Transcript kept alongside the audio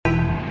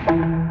Hi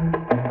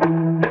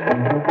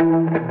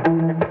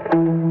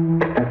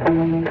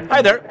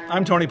there,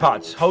 I'm Tony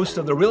Potts, host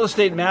of the Real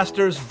Estate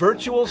Masters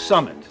Virtual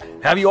Summit.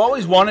 Have you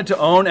always wanted to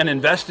own and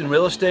invest in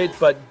real estate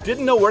but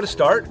didn't know where to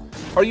start?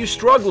 Are you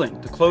struggling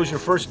to close your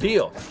first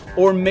deal?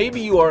 Or maybe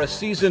you are a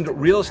seasoned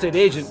real estate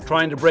agent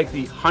trying to break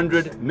the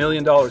 $100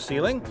 million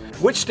ceiling?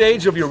 Which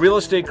stage of your real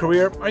estate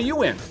career are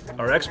you in?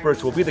 Our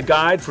experts will be the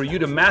guide for you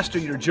to master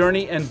your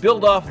journey and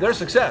build off their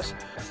success.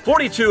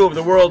 42 of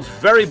the world's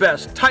very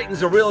best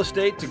titans of real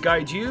estate to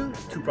guide you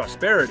to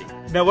prosperity.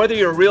 Now, whether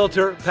you're a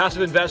realtor,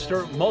 passive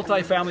investor,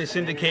 multifamily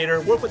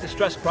syndicator, work with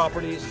distressed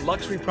properties,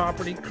 luxury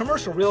property,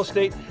 commercial real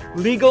estate,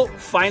 legal,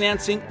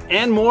 financing,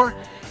 and more,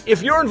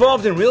 if you're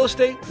involved in real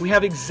estate, we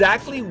have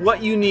exactly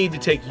what you need to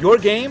take your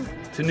game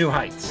to new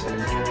heights.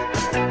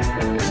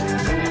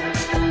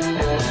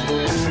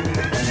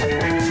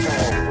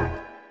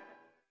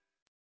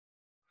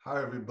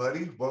 Hi,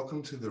 everybody.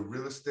 Welcome to the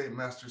Real Estate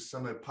Masters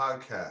Summit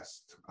podcast.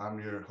 I'm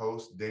your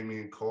host,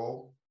 Damian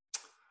Cole.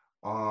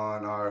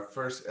 On our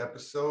first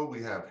episode,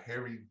 we have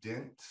Harry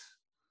Dent,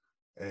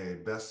 a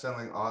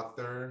best-selling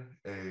author,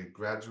 a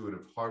graduate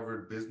of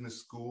Harvard Business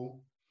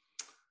School,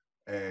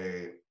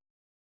 a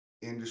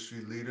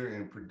industry leader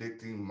in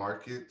predicting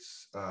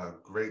markets,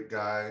 great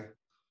guy,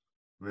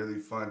 really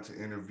fun to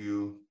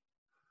interview.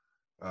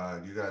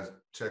 You guys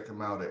check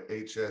him out at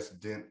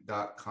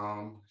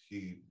hsdent.com.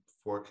 He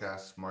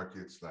forecasts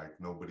markets like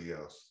nobody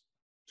else.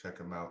 Check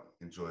him out.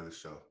 Enjoy the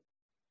show.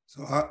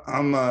 So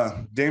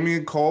I'm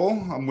Damian Cole.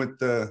 I'm with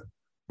the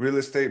Real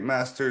Estate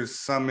Masters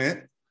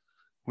Summit.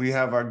 We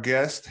have our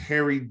guest,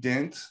 Harry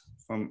Dent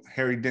from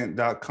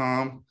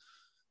harrydent.com,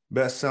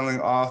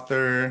 best-selling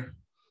author.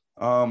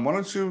 Why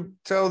don't you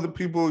tell the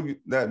people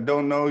that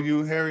don't know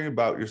you, Harry,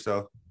 about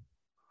yourself?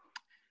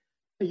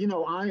 You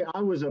know,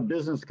 I was a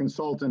business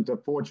consultant to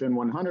Fortune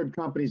 100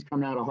 companies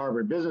coming out of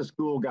Harvard Business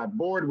School, got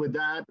bored with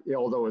that,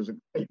 although it was a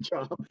great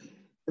job.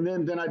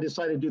 And then I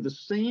decided to do the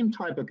same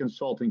type of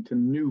consulting to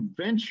new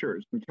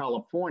ventures in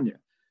California.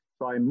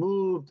 So I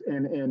moved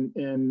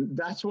and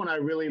that's when I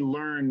really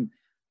learned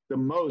the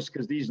most,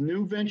 because these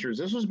new ventures,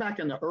 this was back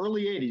in the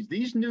early 80s,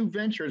 these new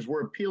ventures were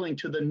appealing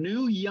to the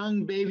new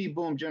young baby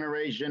boom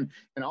generation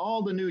and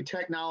all the new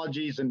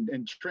technologies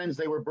and trends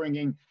they were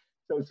bringing.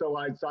 So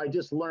I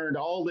just learned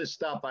all this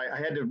stuff. I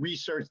had to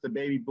research the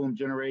baby boom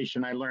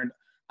generation. I learned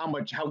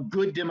how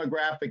good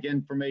demographic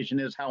information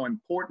is, how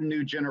important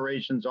new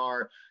generations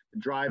are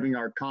driving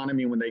our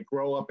economy when they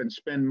grow up and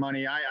spend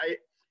money. I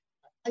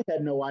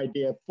had no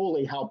idea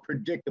fully how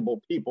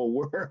predictable people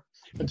were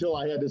until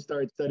I had to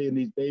start studying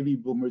these baby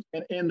boomers.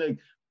 And the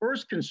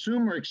first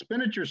consumer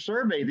expenditure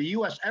survey the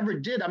U.S. ever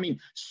did,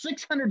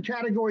 600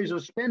 categories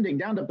of spending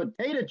down to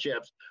potato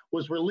chips,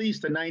 was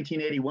released in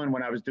 1981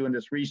 when I was doing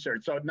this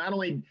research. So not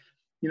only,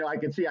 I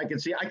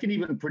can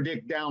even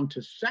predict down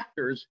to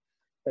sectors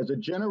as a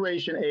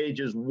generation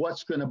ages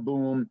what's going to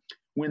boom,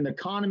 when the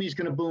economy is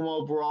going to boom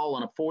overall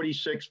on a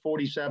 46,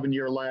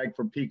 47-year lag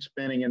for peak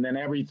spending, and then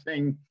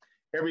everything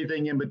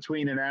in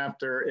between and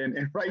after.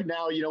 And right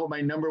now, you know what my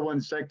number one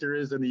sector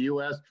is in the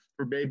U.S.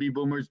 for baby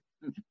boomers?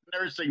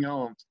 Nursing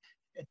homes,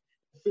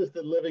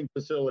 assisted living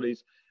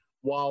facilities,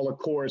 while, of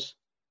course,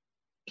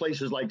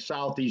 places like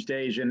Southeast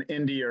Asia and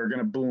India are going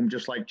to boom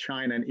just like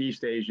China and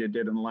East Asia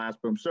did in the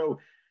last boom. So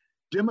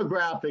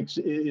demographics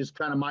is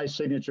kind of my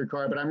signature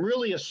card, but I'm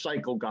really a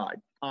cycle guy.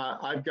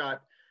 I've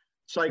got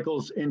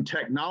cycles in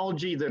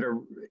technology that are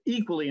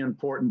equally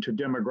important to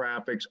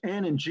demographics,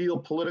 and in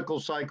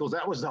geopolitical cycles.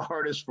 That was the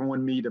hardest for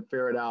me to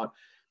figure it out.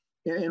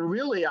 And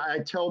really, I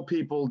tell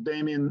people,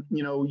 Damian,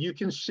 you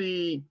can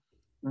see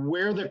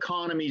where the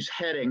economy's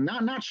heading,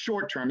 not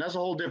short term, that's a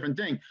whole different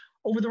thing.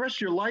 Over the rest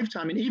of your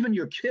lifetime, and even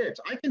your kids,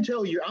 I can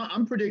tell you,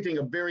 I'm predicting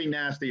a very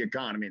nasty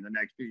economy in the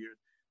next few years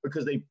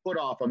because they put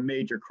off a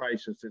major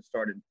crisis that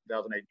started in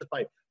 2008 just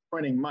by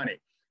printing money.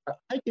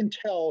 I can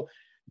tell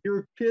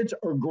your kids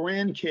or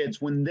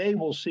grandkids when they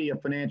will see a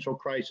financial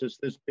crisis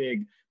this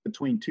big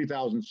between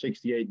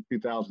 2068 and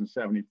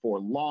 2074,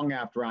 long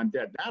after I'm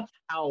dead. That's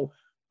how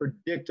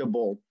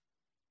predictable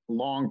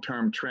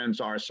long-term trends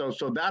are. So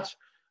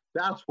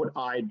that's what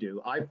I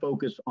do. I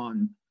focus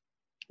on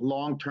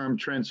long-term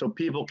trends so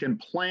people can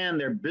plan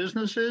their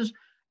businesses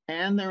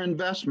and their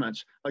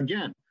investments.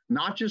 Again,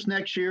 not just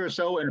next year or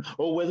so, and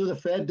whether the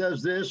Fed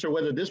does this or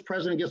whether this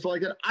president gets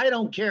elected. I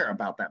don't care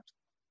about that.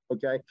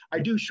 Okay, I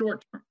do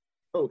short-term.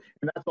 And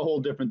that's a whole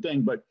different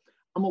thing. But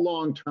I'm a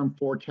long-term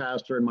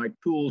forecaster, and my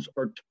tools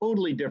are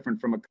totally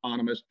different from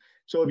economists.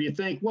 So if you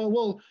think,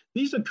 well,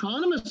 these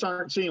economists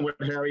aren't seeing what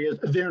Harry is,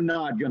 they're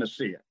not going to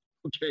see it.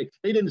 Okay,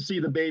 they didn't see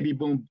the baby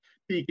boom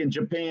peak in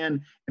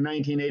Japan in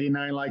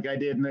 1989 like I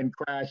did, and then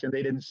crash, and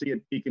they didn't see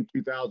it peak in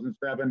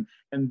 2007.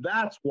 And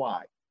that's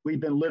why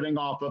we've been living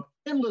off of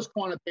endless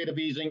quantitative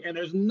easing, and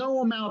there's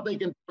no amount they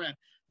can print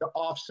to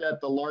offset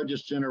the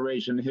largest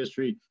generation in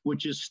history,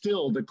 which is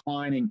still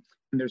declining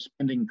in their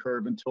spending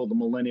curve until the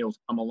millennials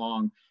come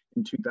along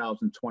in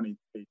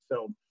 2023.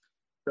 So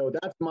So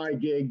that's my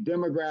gig.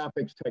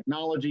 Demographics,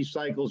 technology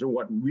cycles are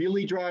what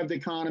really drive the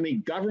economy.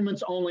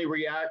 Governments only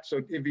react.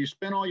 So if you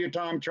spend all your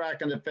time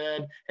tracking the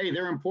Fed, hey,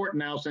 they're important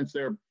now since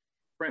they're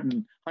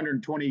printing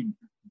 $120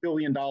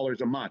 billion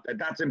a month.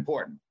 That's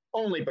important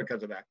only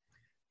because of that.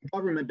 The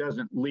government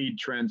doesn't lead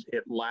trends,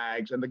 it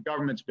lags. And the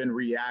government's been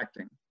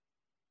reacting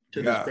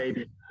to this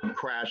baby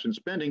crash in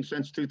spending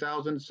since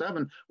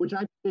 2007, which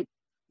I think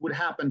would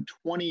happen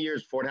 20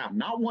 years before it happened.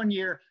 Not 1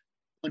 year,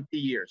 20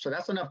 years. So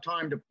that's enough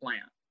time to plan.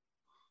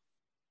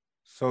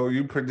 So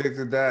you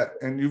predicted that,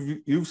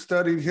 and you've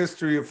studied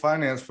history of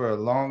finance for a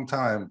long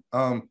time.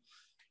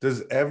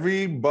 Does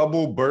every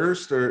bubble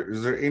burst, or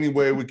is there any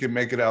way we can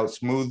make it out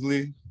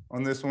smoothly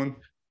on this one?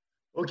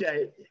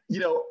 Okay,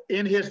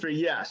 in history,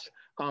 yes.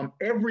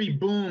 Every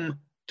boom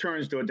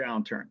turns to a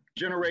downturn.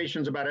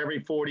 Generations about every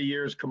 40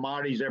 years,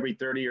 commodities every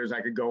 30 years.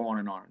 I could go on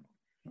and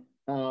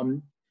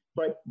on.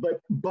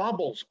 But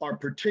bubbles are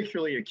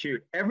particularly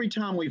acute. Every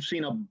time we've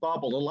seen a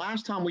bubble, the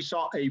last time we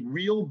saw a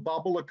real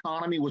bubble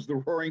economy was the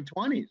Roaring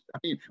 20s. I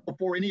mean,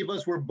 before any of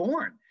us were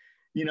born,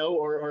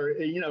 or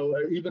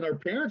even our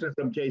parents in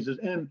some cases.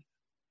 And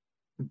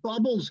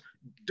bubbles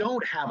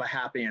don't have a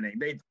happy ending.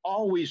 They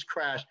always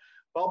crash.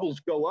 Bubbles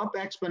go up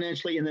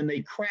exponentially and then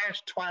they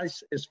crash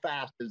twice as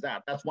fast as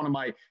that. That's one of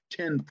my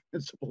 10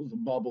 principles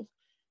of bubbles.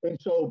 And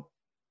so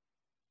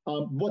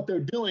what they're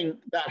doing,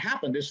 that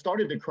happened. It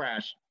started to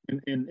crash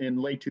in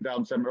late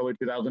 2007, early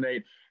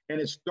 2008. And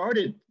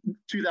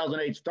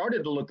 2008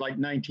 started to look like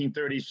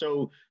 1930.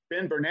 So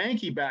Ben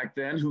Bernanke back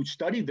then, who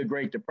studied the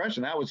Great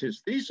Depression, that was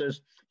his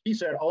thesis, he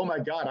said, oh my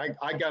God,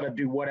 I got to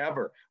do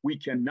whatever. We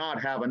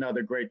cannot have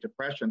another Great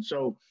Depression.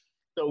 So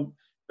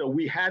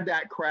we had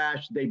that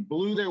crash. They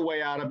blew their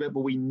way out of it,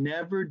 but we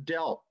never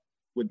dealt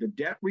with the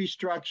debt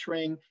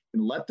restructuring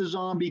and let the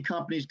zombie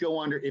companies go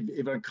under.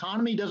 If an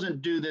economy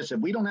doesn't do this, if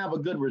we don't have a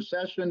good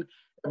recession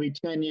every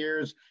 10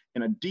 years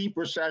and a deep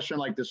recession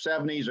like the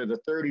 70s or the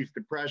 30s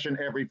depression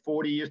every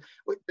 40 years,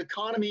 the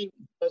economy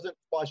doesn't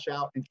flush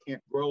out and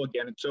can't grow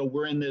again. And so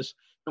we're in this,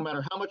 no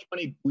matter how much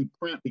money we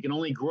print, we can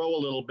only grow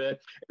a little bit.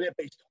 And if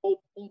they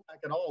pull back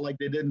at all like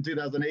they did in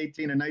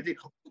 2018 and 19,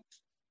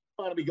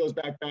 economy goes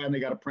back down and they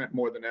got to print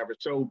more than ever.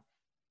 So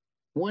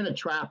we're in a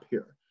trap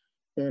here.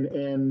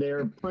 And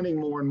they're printing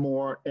more and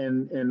more,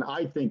 and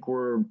I think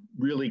we're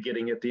really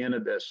getting at the end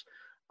of this.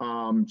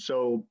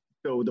 So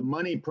the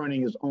money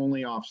printing is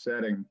only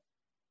offsetting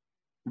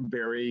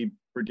very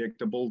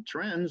predictable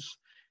trends.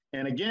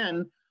 And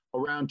again,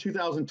 around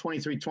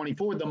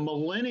 2023-24, the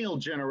millennial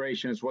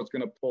generation is what's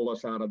going to pull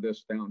us out of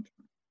this downturn.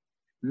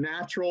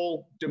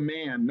 Natural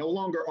demand, no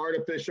longer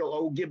artificial.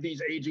 Oh, give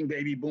these aging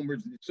baby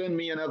boomers, send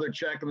me another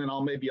check, and then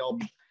I'll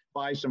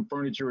buy some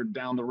furniture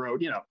down the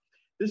road.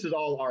 This is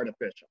all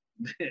artificial.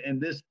 And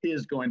this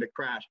is going to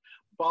crash.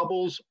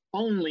 Bubbles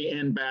only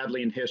end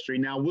badly in history.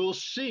 Now we'll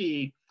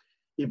see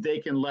if they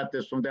can let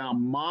this one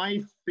down.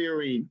 My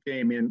theory,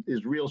 Damien,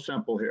 is real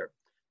simple here.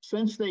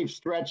 Since they've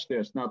stretched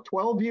this, now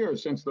 12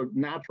 years since the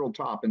natural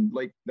top in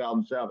late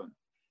 2007,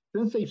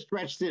 since they've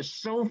stretched this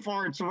so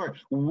far and so far,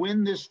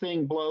 when this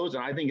thing blows,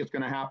 and I think it's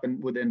going to happen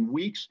within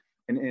weeks,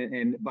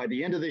 and by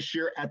the end of this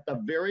year, at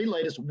the very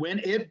latest, when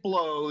it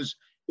blows,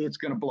 it's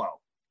going to blow.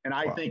 And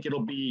I think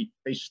it'll be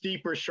a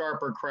steeper,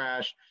 sharper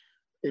crash,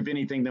 if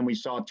anything, than we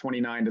saw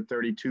 29 to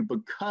 32,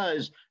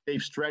 because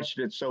they've stretched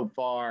it so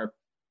far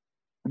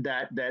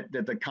that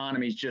the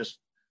economy's just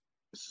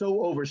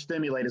so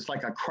overstimulated. It's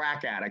like a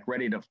crack addict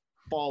ready to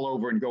fall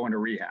over and go into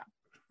rehab.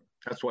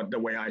 That's the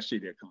way I see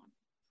the economy.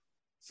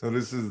 So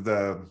this is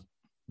the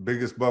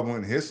biggest bubble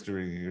in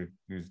history,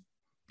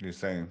 you're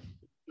saying?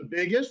 The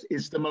biggest,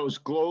 it's the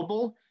most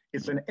global,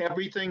 it's an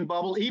everything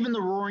bubble. Even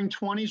the Roaring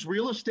 20s,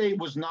 real estate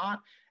was not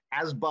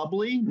as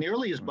bubbly,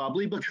 nearly as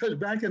bubbly, because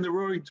back in the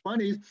Roaring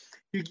 20s,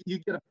 you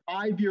get a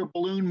 5-year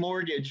balloon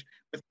mortgage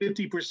with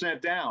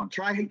 50% down.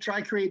 Try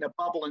creating a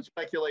bubble and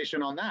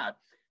speculation on that.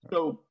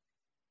 So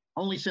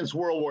only since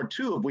World War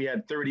II have we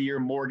had 30-year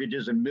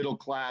mortgages and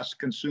middle-class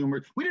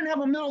consumers. We didn't have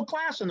a middle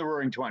class in the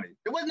Roaring 20s.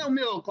 There was no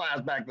middle class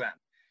back then.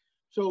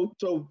 So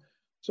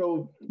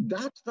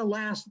that's the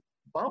last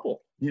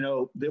bubble,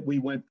 that we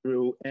went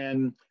through.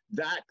 And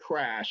that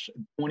crash,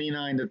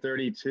 29 to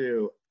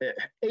 32,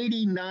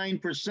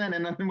 89%,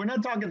 and we're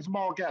not talking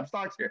small cap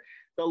stocks here.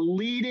 The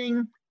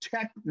leading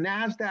tech,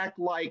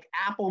 NASDAQ-like,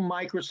 Apple,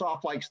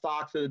 Microsoft-like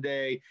stocks of the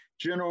day,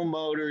 General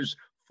Motors,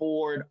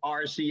 Ford,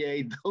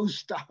 RCA, those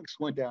stocks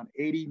went down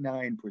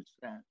 89%.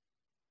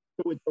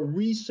 So it's a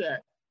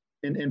reset,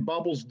 and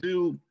bubbles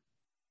do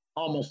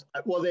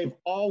they've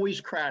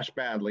always crashed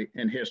badly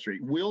in history.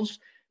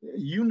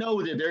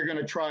 That they're going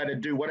to try to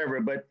do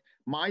whatever, but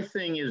my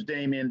thing is,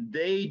 Damien,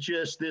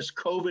 this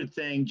COVID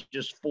thing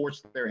just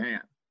forced their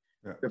hand.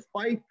 Yeah. To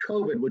fight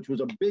COVID, which was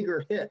a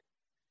bigger hit,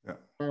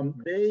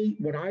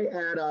 when I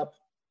add up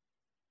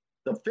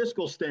the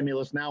fiscal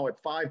stimulus now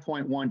at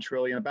 5.1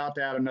 trillion, about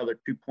to add another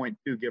 2.2,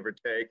 give or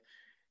take,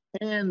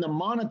 and the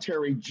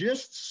monetary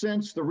just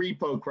since the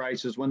repo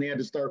crisis when they had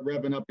to start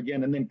revving up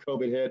again and then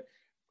COVID hit,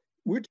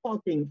 we're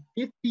talking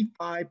 55%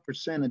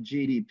 of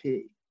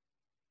GDP.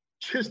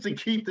 just to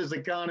keep this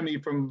economy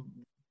from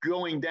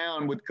going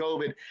down with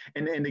COVID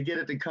and to get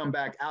it to come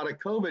back out of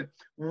COVID.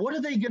 What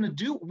are they going to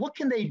do? What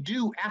can they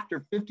do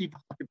after 55%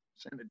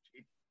 of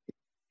GDP?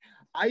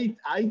 I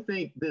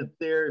think that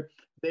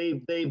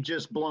they've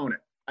just blown it.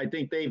 I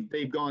think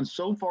they've gone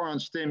so far on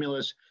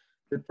stimulus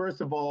that, first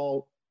of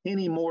all,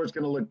 any more is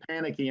going to look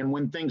panicky. And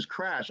when things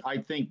crash, I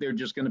think they're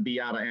just going to be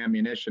out of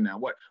ammunition now.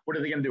 What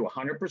are they going to do?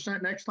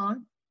 100% next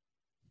time?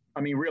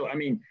 I mean,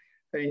 really,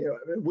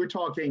 we're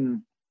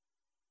talking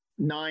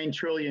 9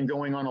 trillion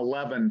going on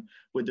 11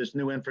 with this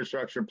new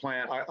infrastructure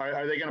plan.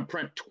 Are they going to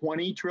print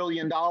 $20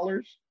 trillion?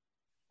 Or,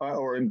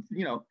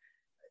 you know,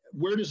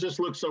 where does this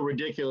look so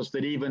ridiculous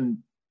that even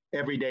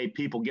everyday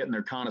people get in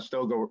their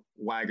Conestoga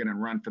wagon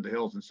and run for the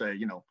hills and say,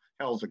 you know,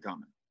 hell's a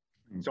coming?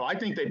 So I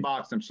think they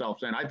boxed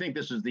themselves in. I think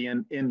this is the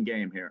end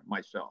game here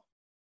myself.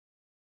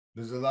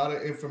 There's a lot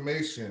of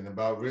information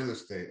about real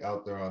estate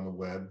out there on the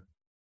web,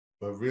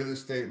 but Real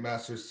Estate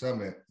Masters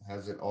Summit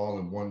has it all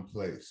in one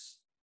place.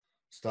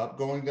 Stop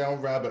going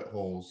down rabbit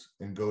holes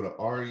and go to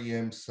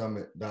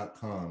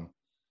remsummit.com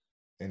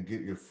and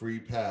get your free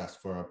pass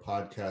for our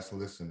podcast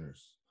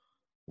listeners.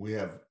 We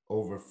have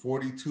over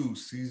 42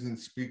 seasoned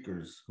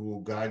speakers who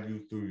will guide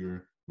you through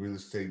your real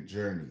estate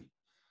journey.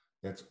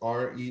 That's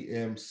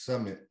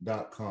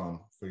remsummit.com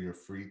for your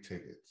free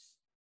tickets.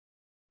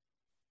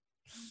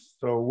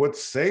 So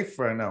what's safe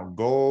right now?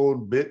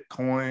 Gold,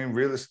 Bitcoin,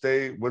 real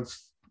estate?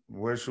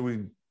 Where should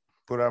we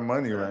put our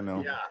money right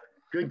now? Yeah,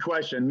 good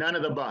question. None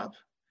of the above.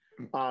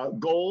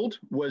 Gold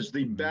was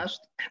the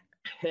best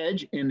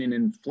hedge in an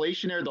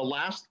inflationary, the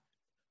last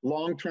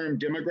long-term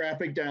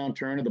demographic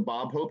downturn of the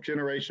Bob Hope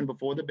generation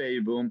before the baby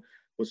boom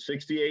was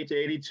 68 to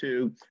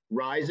 82,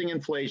 rising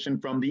inflation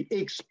from the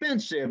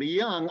expensive,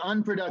 young,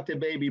 unproductive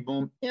baby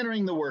boom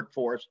entering the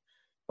workforce,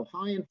 a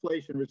high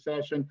inflation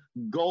recession.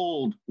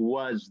 Gold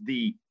was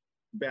the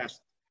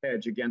best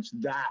hedge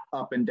against that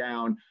up and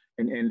down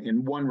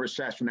and one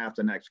recession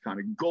after the next kind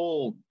of.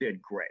 Gold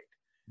did great.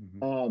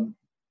 Mm-hmm.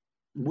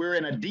 We're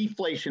in a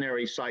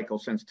deflationary cycle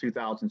since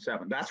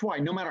 2007. That's why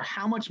no matter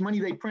how much money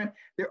they print,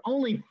 they're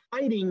only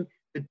fighting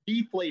the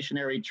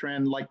deflationary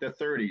trend like the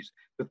 30s.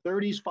 The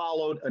 30s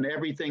followed an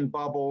everything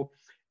bubble,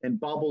 and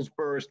bubbles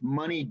burst.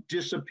 Money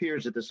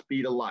disappears at the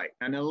speed of light.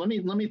 And now let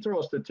me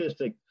throw a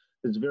statistic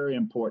that's very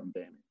important,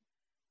 Damien.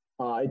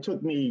 It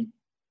took me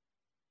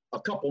a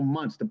couple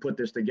months to put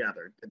this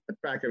together, to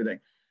track everything.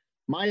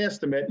 My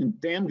estimate, and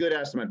damn good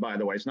estimate, by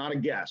the way, it's not a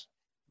guess,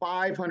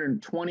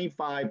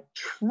 $525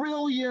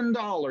 trillion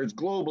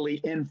globally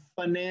in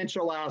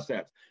financial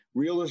assets,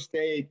 real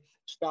estate,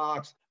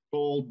 stocks,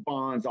 gold,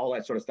 bonds, all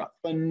that sort of stuff,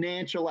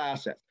 financial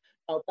assets.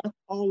 That's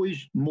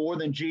always more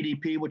than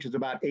GDP, which is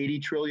about 80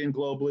 trillion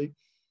globally,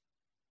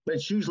 but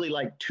it's usually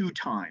like 2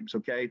 times,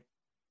 okay?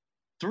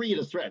 3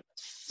 to threat,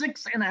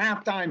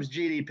 6.5 times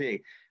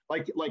GDP.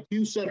 Like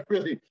you said,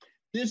 really,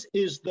 this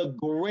is the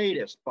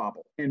greatest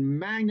bubble in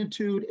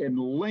magnitude and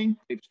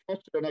length. They've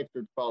stretched it an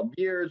extra 12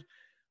 years.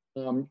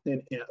 And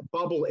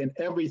bubble and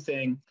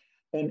everything,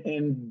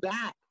 and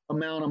that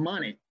amount of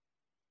money,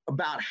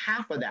 about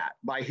half of that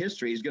by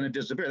history is going to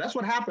disappear. That's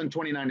what happened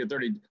 29 to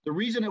 30. The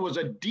reason it was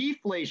a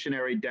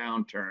deflationary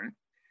downturn,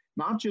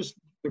 not just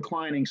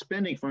declining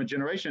spending from a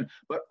generation,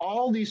 but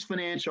all these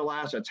financial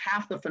assets,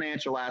 half the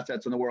financial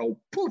assets in the world,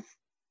 poof,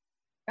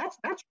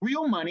 that's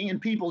real money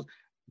in people's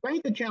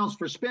bank accounts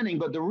for spending,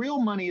 but the real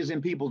money is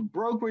in people's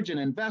brokerage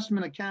and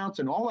investment accounts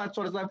and all that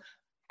sort of stuff.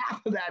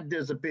 Half of that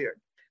disappeared.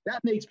 That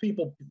makes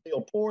people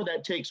feel poor.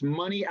 That takes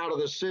money out of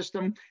the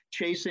system,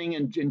 chasing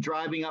and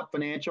driving up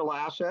financial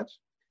assets.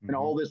 Mm-hmm. And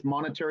all this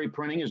monetary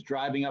printing is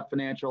driving up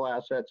financial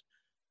assets.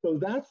 So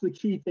that's the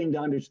key thing to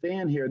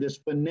understand here. This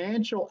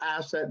financial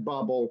asset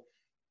bubble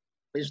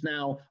is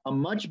now a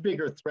much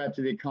bigger threat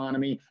to the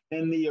economy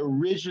than the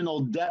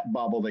original debt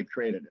bubble that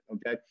created it,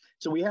 okay?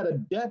 So we had a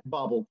debt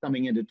bubble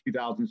coming into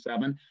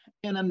 2007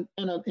 and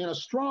a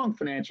strong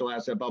financial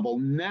asset bubble.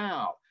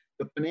 Now,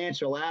 the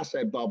financial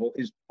asset bubble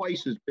is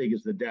twice as big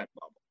as the debt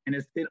bubble. And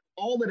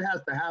all that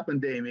has to happen,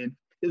 Damien,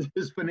 is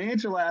this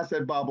financial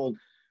asset bubble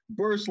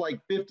bursts like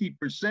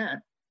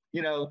 50%,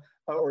 you know,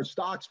 or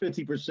stocks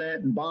 50%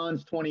 and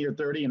bonds 20 or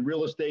 30 and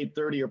real estate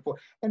 30 or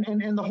 40,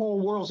 and the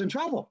whole world's in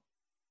trouble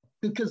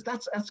because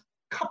that's a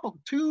couple,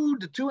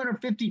 $200 to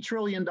 $250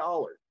 trillion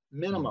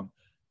minimum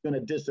going to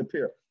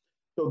disappear.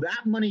 So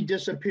that money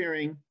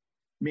disappearing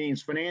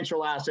means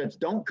financial assets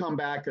don't come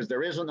back because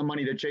there isn't the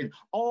money to chase.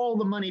 All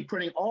the money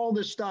printing, all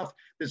this stuff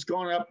that's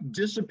gone up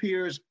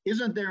disappears,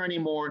 isn't there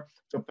anymore.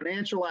 So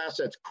financial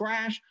assets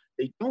crash.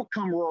 They don't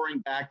come roaring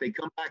back. They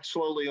come back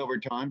slowly over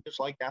time, just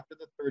like after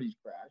the 30s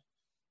crash.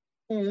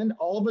 And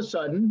all of a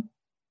sudden,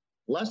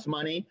 less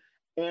money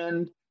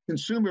and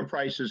consumer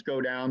prices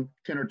go down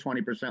 10 or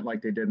 20%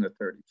 like they did in the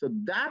 30s. So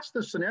that's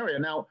the scenario.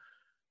 Now,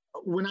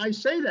 when I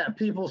say that,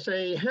 people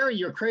say, Harry,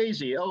 you're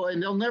crazy. Oh,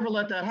 and they'll never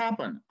let that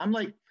happen. I'm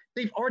like,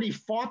 they've already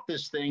fought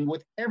this thing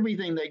with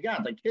everything they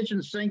got, the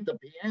kitchen sink, the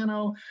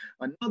piano,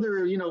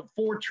 another,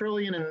 $4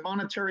 trillion in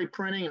monetary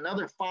printing,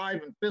 another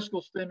 $5 in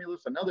fiscal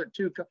stimulus, another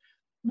 $2.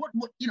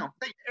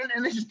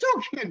 and they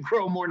still can't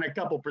grow more than a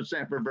couple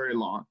percent for very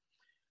long.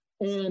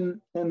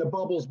 And the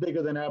bubble's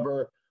bigger than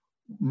ever.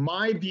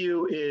 My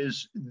view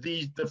is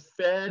the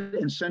Fed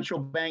and central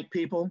bank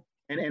people,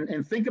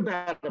 and think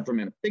about it for a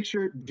minute.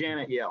 Picture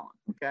Janet Yellen,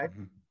 okay?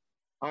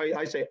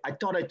 I say, I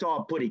thought I saw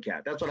a putty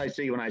cat. That's what I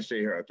see when I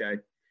see her,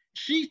 okay?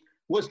 She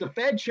was the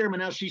Fed chairman.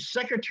 Now she's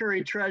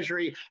Secretary of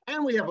Treasury,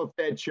 and we have a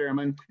Fed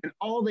chairman, and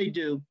all they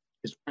do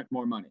is print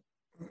more money.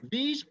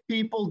 These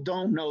people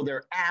don't know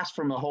their ass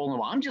from the hole in the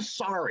wall. I'm just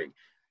sorry.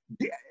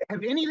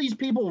 Have any of these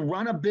people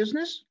run a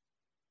business?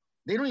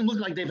 They don't even look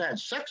like they've had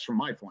sex from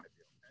my point of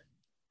view.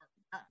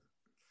 Okay?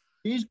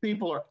 These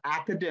people are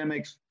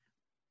academics,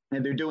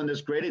 and they're doing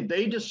this great.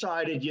 They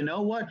decided, you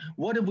know what?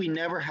 What if we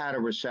never had a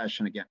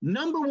recession again?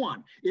 Number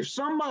one, if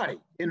somebody,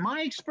 in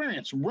my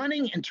experience,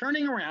 running and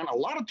turning around, a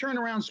lot of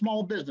turnaround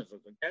small businesses,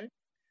 okay,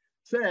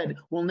 said,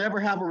 we'll never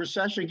have a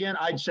recession again,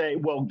 I'd say,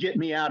 well, get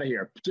me out of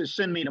here. Just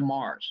send me to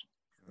Mars.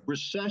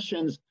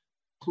 Recessions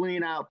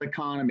clean out the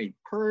economy,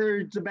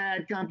 purge the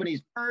bad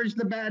companies, purge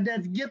the bad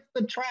debts, get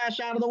the trash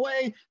out of the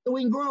way so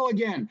we can grow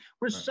again.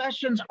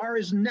 Recessions are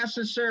as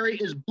necessary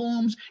as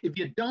booms. If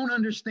you don't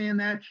understand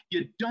that,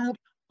 you don't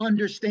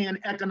understand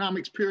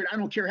economics, period. I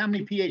don't care how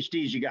many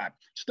PhDs you got.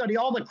 Study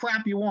all the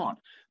crap you want.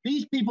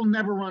 These people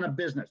never run a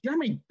business. You know how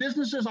many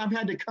businesses I've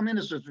had to come in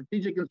as a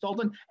strategic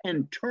consultant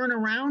and turn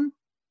around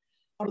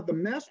out of the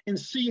mess and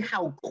see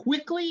how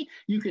quickly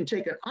you can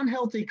take an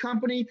unhealthy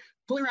company,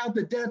 clear out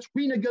the debts,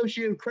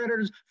 renegotiate with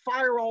creditors,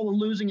 fire all the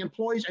losing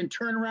employees, and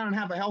turn around and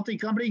have a healthy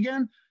company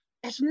again?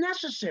 It's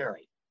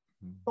necessary.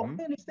 So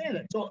I understand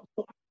it. So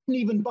I don't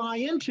even buy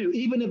into,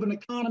 even if an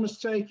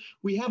economist say,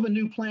 we have a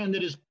new plan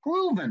that is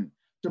proven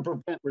to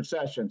prevent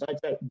recessions, I'd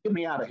say, get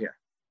me out of here.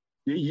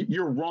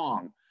 You're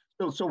wrong.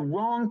 So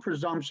wrong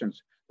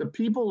presumptions. The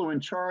people who are in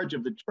charge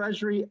of the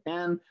Treasury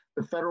and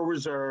the Federal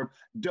Reserve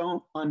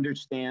don't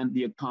understand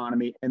the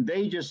economy, and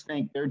they just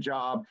think their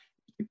job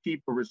is to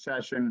keep a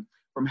recession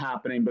from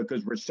happening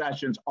because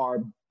recessions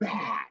are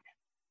bad.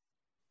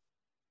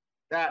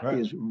 That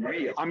is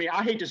real. I mean,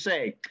 I hate to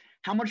say,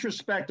 how much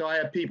respect do I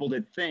have people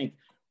that think,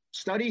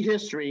 study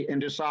history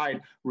and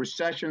decide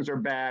recessions are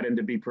bad and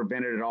to be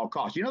prevented at all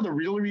costs? You know the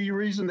real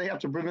reason they have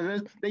to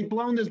prevent this? They've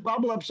blown this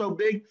bubble up so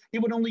big, it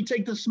would only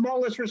take the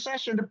smallest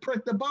recession to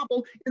prick the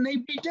bubble and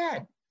they'd be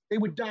dead. They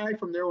would die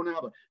from their own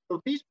habit.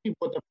 So these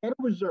people at the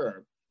Federal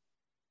Reserve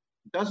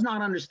does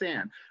not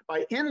understand,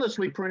 by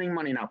endlessly printing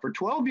money now for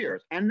 12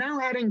 years and now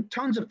adding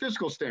tons of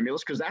fiscal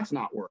stimulus, because that's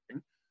not working,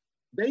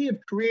 they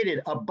have created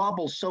a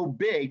bubble so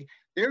big,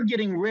 they're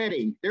getting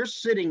ready. They're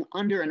sitting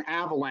under an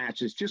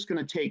avalanche. It's just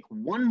going to take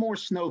one more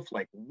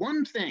snowflake,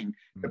 one thing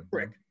to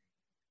prick.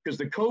 Because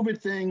the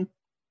COVID thing,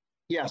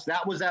 yes,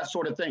 that was that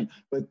sort of thing,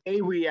 but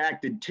they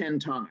reacted 10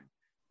 times.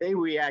 They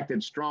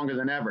reacted stronger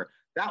than ever.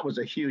 That was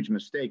a huge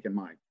mistake in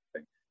my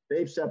opinion.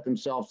 They've set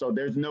themselves so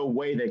there's no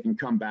way they can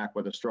come back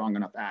with a strong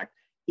enough act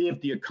if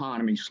the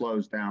economy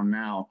slows down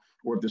now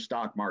or if the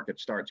stock market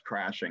starts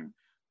crashing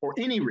for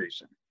any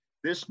reason.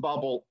 This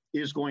bubble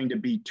is going to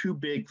be too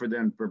big for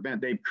them to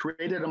prevent. They've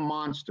created a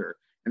monster,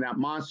 and that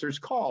monster's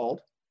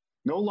called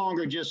no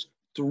longer just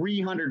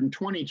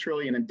 320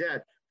 trillion in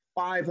debt,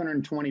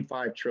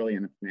 525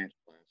 trillion in financial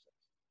assets.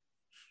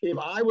 If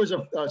I was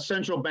a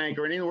central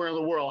banker anywhere in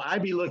the world,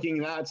 I'd be looking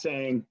at that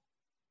saying,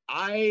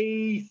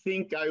 I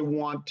think I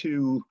want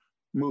to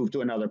move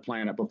to another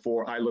planet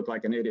before I look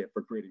like an idiot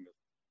for creating this.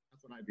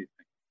 That's what I'd be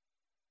thinking.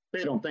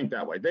 They don't think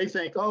that way. They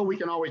think, oh, we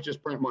can always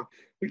just print money.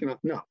 We can,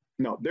 no,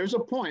 there's a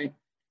point.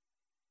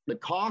 The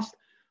cost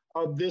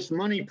of this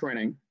money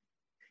printing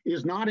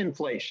is not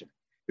inflation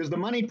because the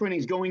money printing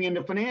is going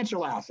into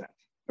financial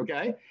assets,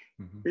 okay?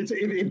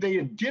 If they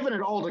had given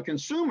it all to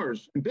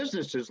consumers and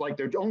businesses like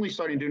they're only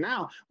starting to do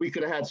now, we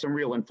could have had some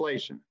real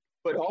inflation.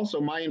 But also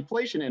my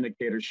inflation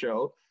indicators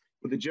show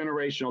with the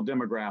generational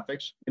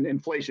demographics, and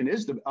inflation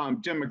is the,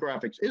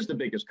 demographics is the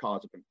biggest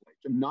cause of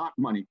inflation, not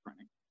money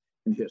printing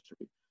in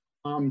history,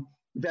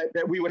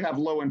 that we would have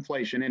low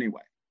inflation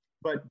anyway.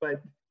 But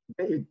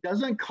it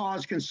doesn't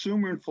cause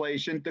consumer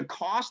inflation. The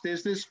cost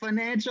is this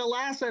financial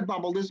asset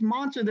bubble, this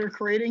monster they're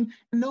creating,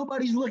 and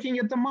nobody's looking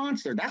at the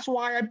monster. That's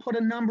why I put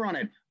a number on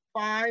it,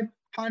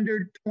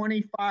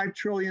 $525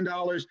 trillion,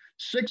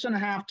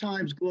 6.5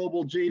 times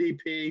global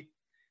GDP.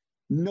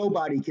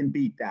 Nobody can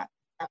beat that.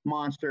 That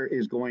monster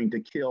is going to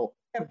kill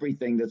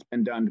everything that's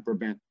been done to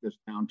prevent this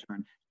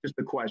downturn. Just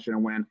a question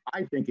of when.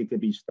 I think it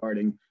could be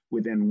starting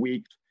within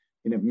weeks.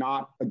 And if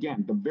not,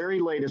 again, the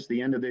very latest,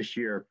 the end of this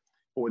year,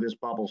 before this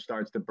bubble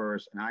starts to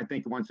burst. And I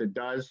think once it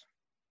does,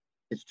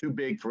 it's too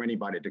big for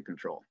anybody to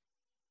control.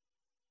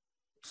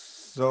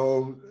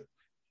 So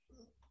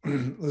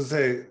let's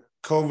say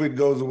COVID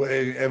goes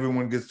away,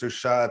 everyone gets their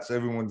shots,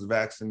 everyone's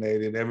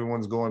vaccinated,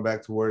 everyone's going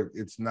back to work.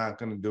 It's not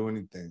going to do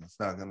anything. It's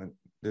not going to,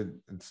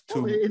 it's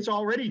too. Well, it's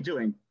already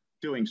doing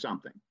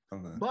something.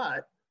 Okay.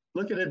 But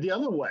look at it the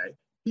other way.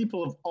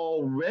 People have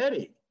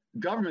already,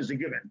 governments are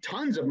giving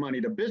tons of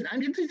money to business. I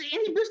mean,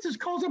 any business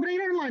calls up an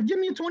 800 line, give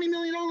me a $20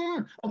 million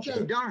loan.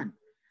 Okay, done.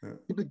 Yeah.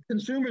 The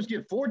consumers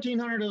get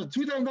 $1,400,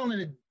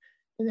 $2,000.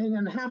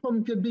 and half of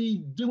them could be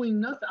doing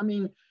nothing. I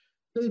mean,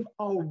 they've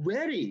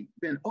already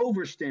been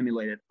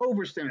overstimulated.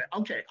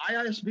 Okay, I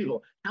ask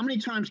people, how many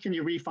times can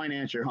you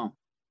refinance your home?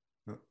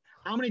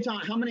 How many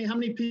times? How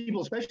many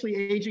people, especially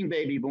aging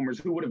baby boomers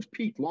who would have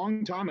peaked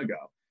long time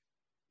ago,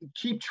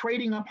 keep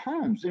trading up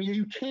homes? I mean,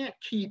 you can't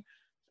keep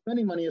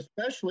spending money,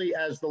 especially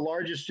as the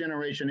largest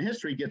generation in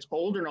history gets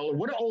older and older.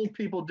 What do old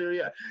people do?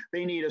 Yeah,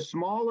 they need a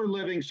smaller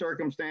living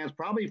circumstance,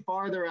 probably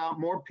farther out,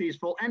 more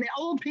peaceful. And the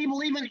old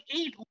people even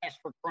eat less,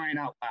 for crying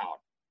out loud.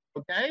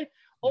 Okay?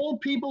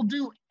 Old people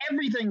do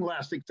everything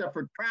less except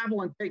for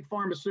travel and take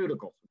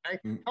pharmaceuticals. Okay?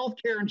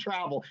 Healthcare and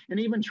travel, and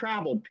even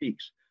travel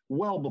peaks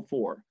well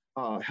before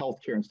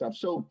healthcare and stuff.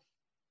 So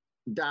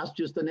that's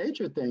just the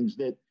nature of things,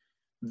 that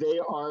they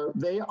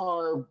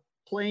are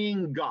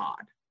playing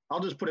God.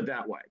 I'll just put it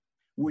that way.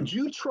 Would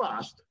you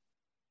trust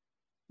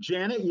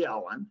Janet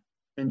Yellen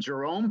and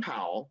Jerome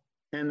Powell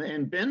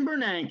and Ben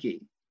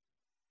Bernanke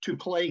to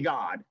play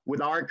God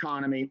with our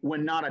economy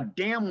when not a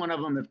damn one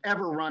of them have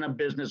ever run a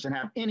business and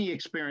have any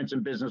experience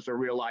in business or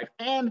real life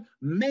and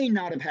may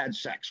not have had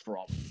sex for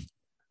all?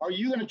 Are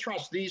you going to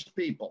trust these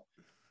people?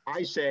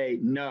 I say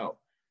no.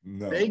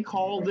 No. They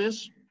call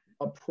this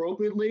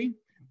appropriately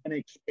an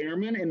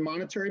experiment in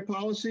monetary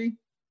policy.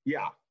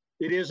 Yeah,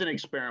 it is an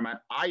experiment.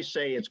 I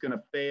say it's going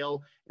to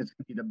fail. It's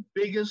going to be the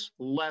biggest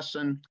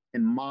lesson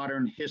in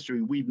modern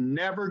history. We've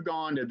never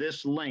gone to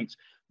this length.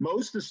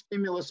 Most of the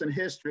stimulus in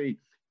history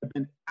have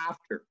been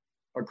after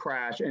a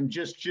crash and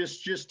just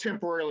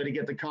temporarily to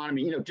get the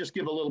economy, just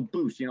give a little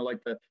boost,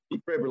 like the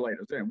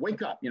defibrillators. Then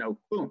wake up,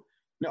 boom.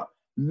 No,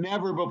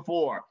 never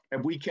before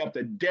have we kept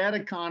a dead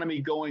economy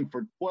going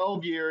for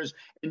 12 years.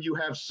 And you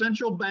have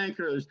central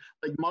bankers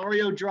like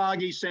Mario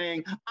Draghi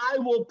saying, I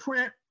will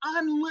print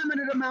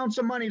unlimited amounts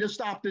of money to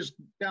stop this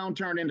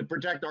downturn and to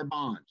protect our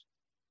bonds.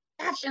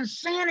 That's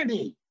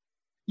insanity.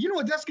 You know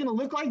what that's going to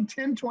look like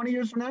 10, 20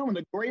 years from now, when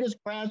the greatest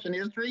crash in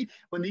history,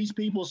 when these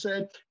people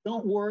said,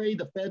 don't worry,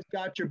 the Fed's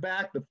got your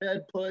back. The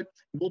Fed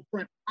we'll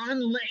print,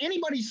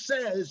 anybody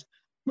says,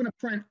 I'm going to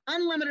print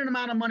unlimited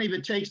amount of money if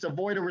it takes to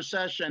avoid a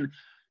recession,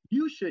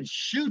 you should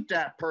shoot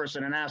that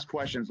person and ask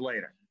questions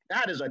later.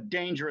 That is a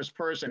dangerous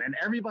person. And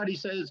everybody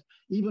says,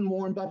 even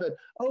Warren Buffett,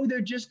 oh,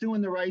 they're just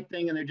doing the right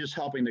thing and they're just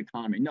helping the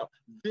economy. No,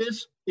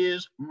 this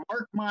is,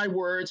 mark my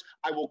words,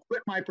 I will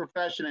quit my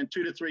profession in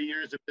 2 to 3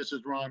 years if this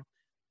is wrong.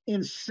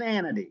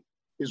 Insanity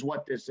is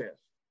what this is.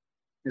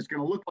 It's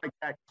going to look like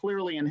that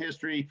clearly in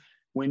history.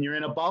 When you're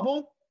in a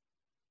bubble,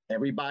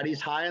 everybody's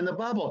high in the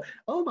bubble.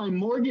 Oh, my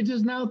mortgage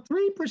is now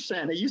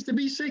 3%. It used to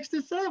be 6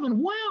 to 7.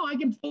 Wow, I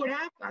can afford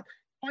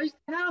twice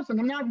the house and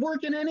I'm not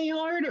working any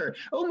harder.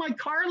 Oh, my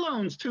car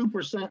loan's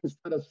 2%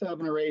 instead of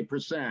 7 or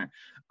 8%.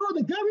 Oh,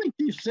 the government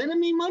keeps sending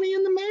me money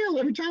in the mail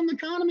every time the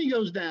economy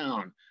goes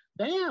down.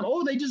 Damn,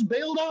 oh, they just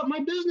bailed out my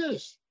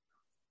business.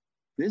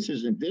 This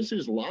is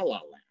la la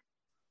land.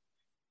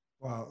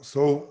 Wow.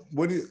 So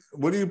what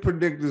do you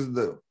predict is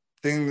the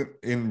thing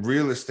in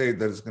real estate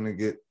that is going to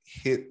get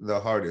hit the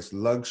hardest?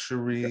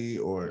 Luxury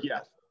or?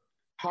 Yes.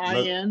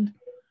 High-end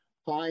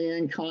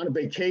kind of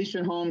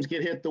vacation homes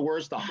get hit the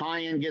worst. The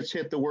high-end gets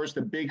hit the worst.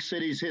 The big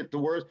cities hit the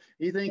worst.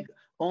 You think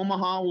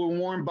Omaha, where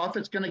Warren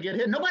Buffett's going to get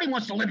hit? Nobody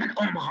wants to live in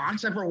Omaha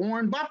except for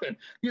Warren Buffett.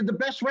 The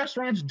best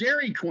restaurant's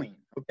Dairy Queen,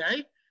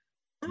 okay?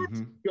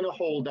 That's going to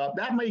hold up.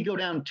 That may go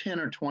down 10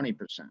 or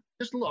 20%.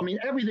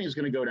 Everything's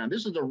going to go down.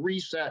 This is a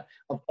reset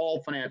of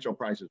all financial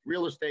prices,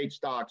 real estate,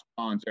 stocks,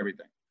 bonds,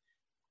 everything.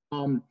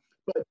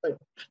 But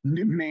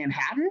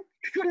Manhattan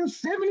could go down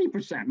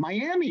 70%.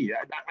 Miami,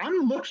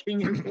 I'm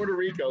looking in Puerto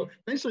Rico.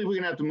 Eventually, we're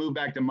going to have to move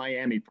back to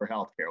Miami for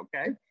healthcare,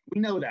 okay? We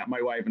know that,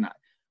 my wife and I.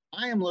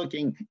 I am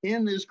looking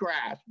in this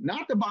graph,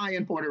 not to buy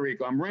in Puerto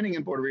Rico. I'm renting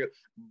in Puerto Rico.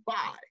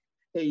 Buy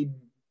a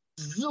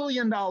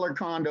 $zillion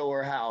condo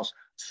or house,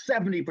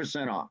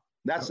 70% off.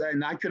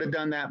 And I could have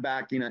done that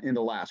back in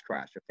the last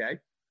crash. Okay,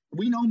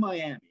 we know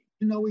Miami.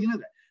 We know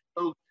that.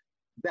 So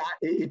that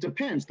it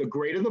depends. The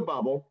greater the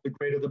bubble, the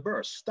greater the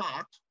burst.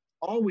 Stocks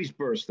always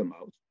burst the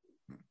most.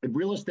 If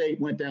real estate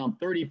went down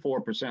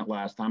 34%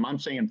 last time, I'm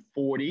saying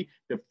 40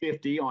 to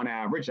 50 on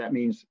average. That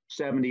means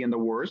 70 in the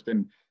worst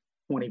and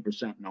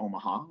 20% in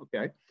Omaha.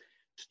 Okay.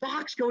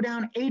 Stocks go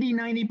down 80,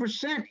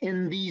 90%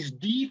 in these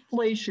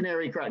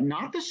deflationary crashes,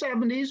 not the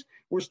 70s,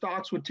 where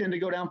stocks would tend to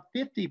go down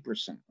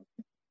 50%.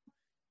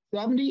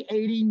 70,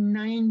 80,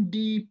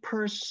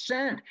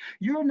 90%.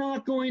 You're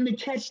not going to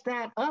catch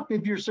that up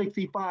if you're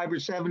 65 or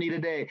 70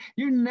 today.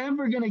 You're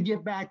never going to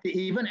get back to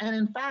even. And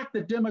in fact,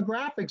 the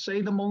demographics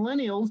say the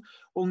millennials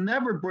will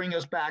never bring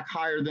us back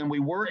higher than we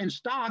were, and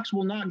stocks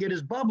will not get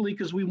as bubbly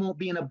because we won't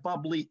be in a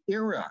bubbly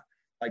era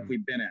like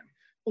we've been in.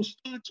 Well,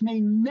 stocks may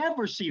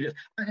never see this.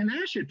 And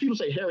actually, people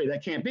say, Harry,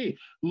 that can't be.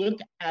 Look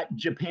at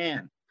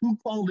Japan. Who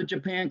called the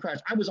Japan crash?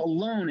 I was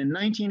alone in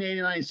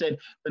 1989 and said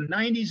the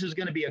 90s is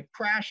going to be a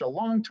crash, a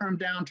long-term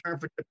downturn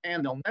for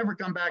Japan. They'll never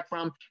come back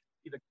from.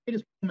 The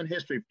greatest boom in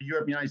history for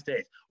Europe and the United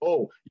States.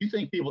 Oh, you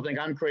think people think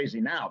I'm crazy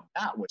now?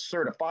 That was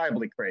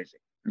certifiably crazy,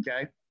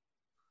 okay?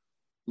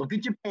 Look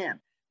at Japan.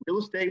 Real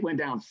estate went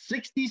down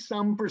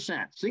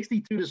 60-some%,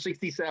 62 to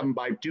 67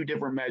 by two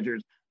different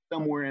measures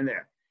somewhere in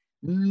there.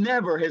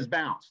 Never has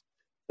bounced.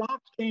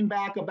 Stocks came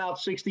back about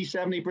 60,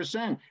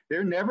 70%.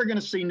 They're never going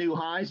to see new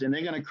highs, and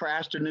they're going to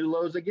crash to new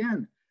lows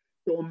again.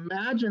 So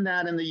imagine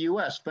that in the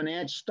U.S.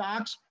 Finance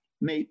stocks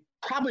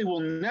probably will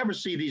never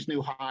see these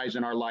new highs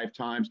in our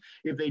lifetimes.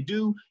 If they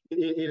do,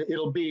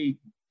 it'll be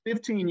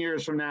 15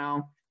 years from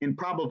now, and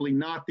probably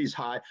not these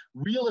high.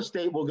 Real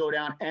estate will go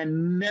down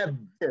and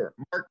never,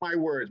 mark my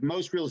words,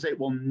 most real estate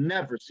will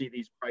never see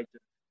these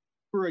prices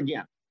ever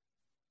again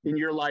in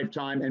your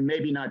lifetime, and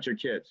maybe not your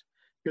kids,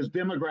 because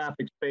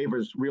demographics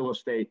favors real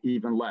estate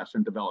even less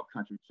in developed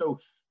countries. So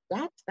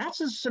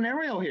that's a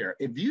scenario here.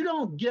 If you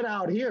don't get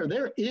out here,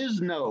 there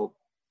is no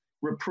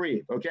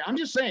reprieve. Okay, I'm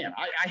just saying,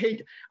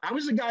 I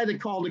was the guy that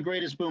called the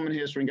greatest boom in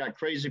history and got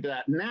crazy for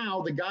that.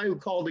 Now the guy who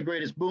called the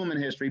greatest boom in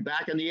history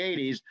back in the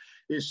 80s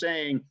is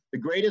saying the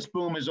greatest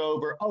boom is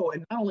over. Oh,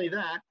 and not only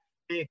that,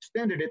 they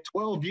extended it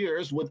 12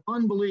 years with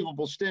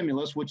unbelievable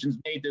stimulus, which has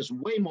made this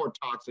way more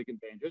toxic and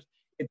dangerous.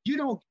 If you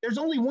don't, there's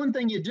only one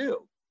thing you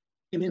do.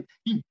 I mean,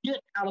 you get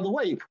out of the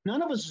way.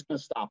 None of us is going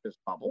to stop this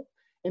bubble.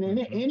 And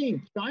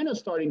any China's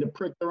starting to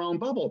prick their own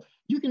bubble.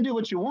 You can do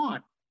what you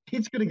want.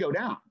 It's going to go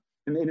down.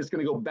 And then it's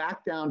going to go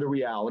back down to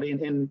reality.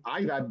 And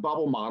I got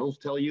bubble models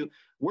tell you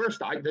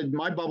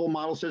my bubble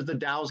model says the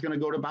Dow is going to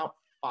go to about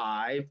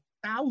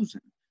 5,000.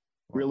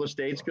 Real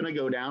estate's going to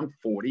go down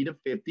 40 to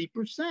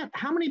 50%.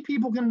 How many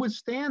people can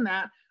withstand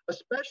that,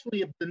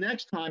 especially if the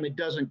next time it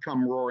doesn't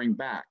come roaring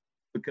back?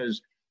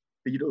 Because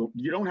you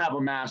don't have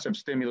a massive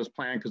stimulus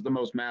plan, because the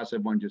most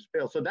massive one just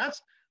failed. So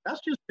that's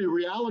just the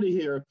reality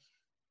here.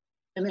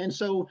 And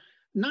so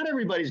not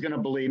everybody's going to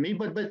believe me,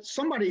 but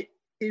somebody,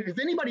 if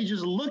anybody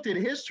just looked at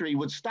history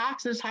with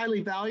stocks this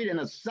highly valued and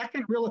a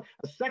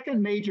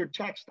second major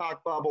tech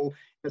stock bubble,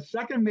 a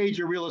second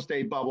major real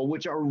estate bubble,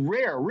 which are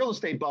rare. Real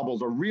estate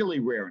bubbles are really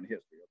rare in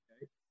history.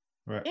 Okay,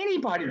 right.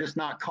 Anybody that's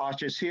not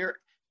cautious here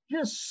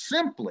just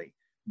simply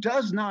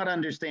does not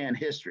understand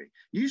history.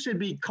 You should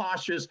be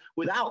cautious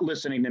without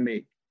listening to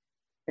me.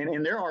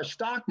 And there are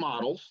stock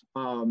models.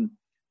 John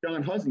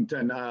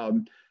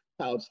Husington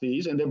touts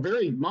these, and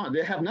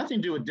they have nothing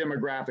to do with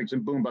demographics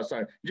and boom bust.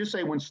 You just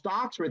say when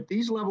stocks are at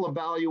these level of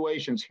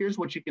valuations, here's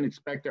what you can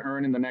expect to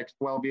earn in the next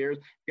 12 years.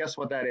 Guess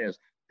what that is?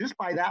 Just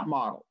by that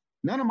model.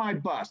 None of my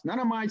bust, none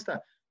of my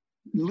stuff.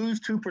 Lose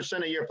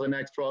 2% a year for the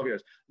next 12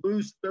 years.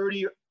 Lose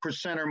 30%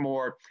 or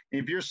more.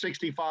 If you're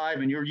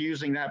 65 and you're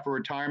using that for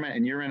retirement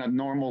and you're in a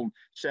normal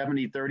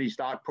 70-30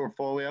 stock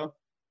portfolio,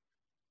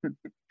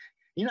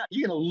 you're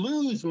going to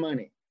lose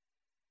money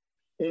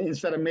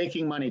instead of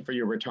making money for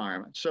your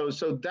retirement. So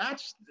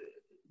that's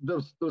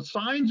the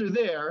signs are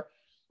there.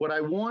 What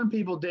I warn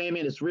people,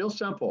 Damien, it's real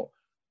simple.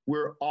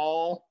 We're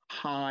all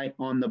high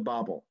on the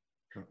bubble.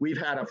 We've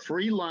had a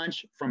free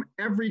lunch from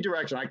every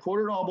direction. I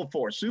quoted it all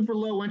before. Super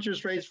low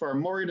interest rates for our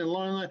mortgage and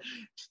loan,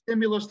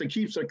 stimulus that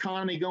keeps the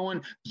economy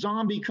going,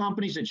 zombie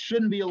companies that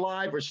shouldn't be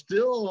alive are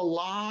still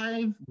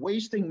alive,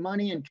 wasting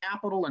money and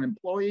capital and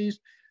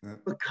employees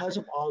because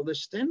of all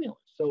this stimulus.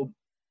 So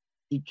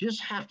you just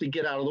have to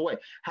get out of the way.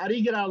 How do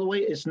you get out of the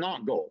way? It's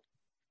not gold.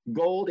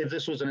 Gold, if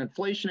this was an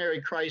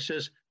inflationary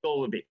crisis,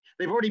 gold would be.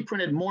 They've already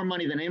printed more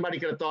money than anybody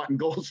could have thought, and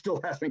gold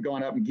still hasn't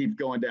gone up and keeps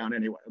going down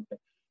anyway.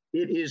 Okay.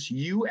 It is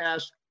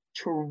U.S.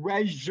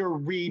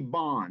 Treasury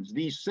bonds,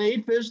 the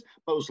safest,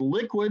 most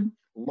liquid,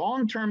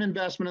 long-term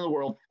investment in the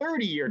world,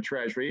 30-year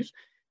treasuries,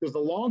 because the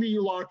longer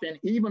you lock in,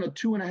 even a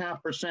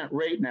 2.5%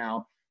 rate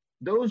now,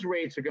 those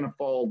rates are going to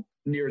fall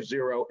near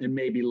zero and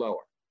maybe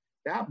lower.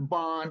 That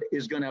bond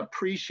is going to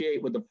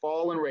appreciate with the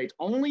fall in rates.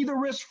 Only the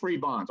risk-free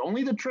bonds,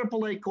 only the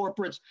AAA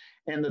corporates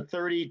and the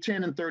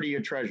 10 and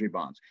 30-year treasury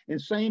bonds. And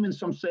same in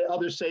some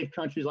other safe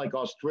countries like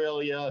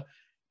Australia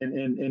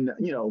and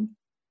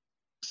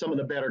some of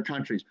the better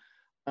countries.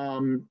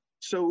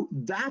 So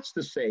that's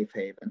the safe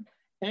haven.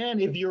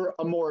 And if you're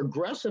a more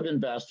aggressive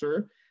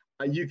investor,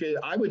 I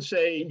would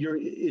say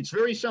it's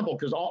very simple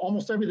because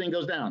almost everything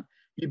goes down.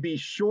 You'd be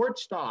short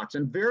stocks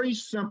and very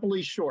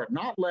simply short,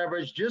 not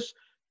leveraged, just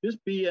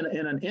be in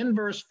an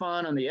inverse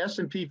fund on the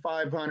S&P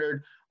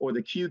 500 or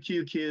the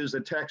QQQs,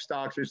 the tech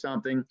stocks or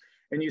something.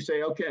 And you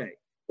say, okay,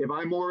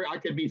 I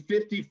could be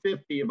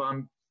 50-50 if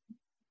I'm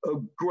a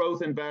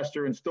growth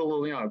investor and still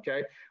holding on,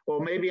 okay?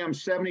 Well, maybe I'm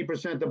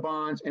 70% the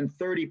bonds and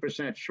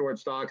 30% short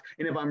stocks.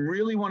 And if I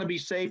really want to be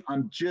safe,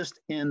 I'm just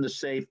in the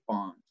safe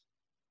bonds.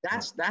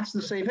 That's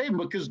the safe haven,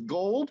 because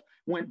gold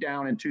went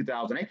down in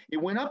 2008. It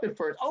went up at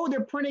first. Oh,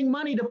 they're printing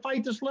money to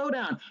fight the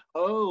slowdown.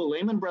 Oh,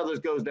 Lehman Brothers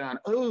goes down.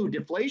 Oh,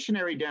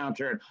 deflationary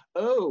downturn.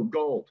 Oh,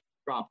 gold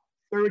dropped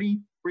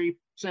 33%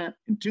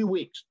 in 2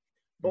 weeks.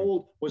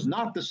 Gold was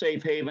not the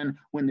safe haven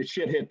when the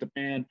shit hit the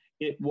fan.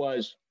 It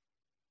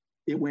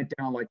went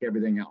down like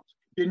everything else.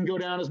 Didn't go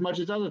down as much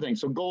as other things.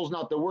 So gold's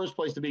not the worst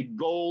place to be.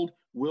 Gold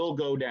will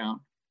go down.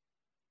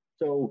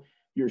 So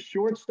your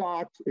short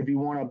stocks, if you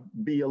want to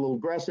be a little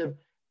aggressive,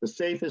 the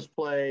safest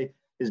play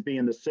is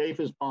being the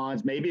safest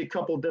bonds, maybe a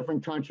couple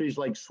different countries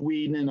like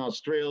Sweden and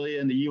Australia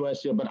and the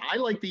US. But I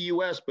like the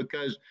US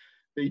because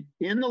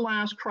in the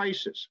last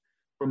crisis,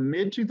 from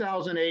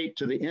mid-2008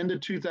 to the end of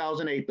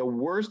 2008, the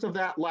worst of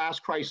that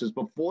last crisis,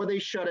 before they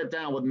shut it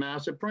down with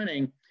massive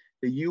printing,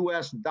 the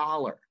US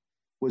dollar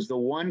was the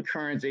one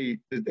currency.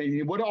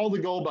 What do all the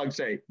gold bugs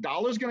say?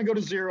 Dollar's going to go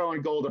to zero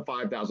and gold to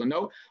 5,000.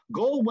 No,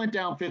 gold went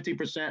down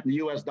 50% and the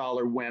US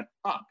dollar went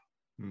up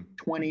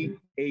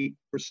 28%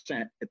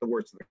 at the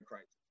worst of the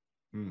crisis.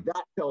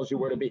 That tells you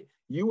where to be.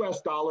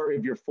 US dollar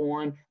if you're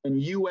foreign,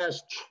 and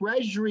US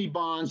Treasury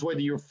bonds,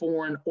 whether you're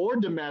foreign or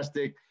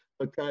domestic,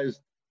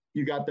 because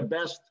you got the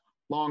best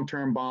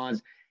long-term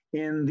bonds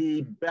in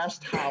the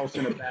best house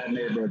in a bad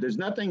neighborhood. There's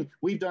nothing,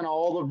 we've done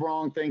all the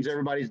wrong things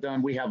everybody's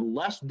done. We have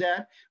less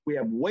debt. We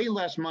have way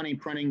less money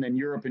printing than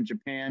Europe and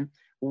Japan,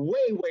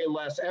 way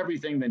less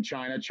everything than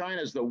China.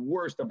 China's the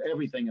worst of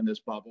everything in this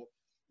bubble.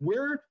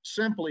 We're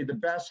simply the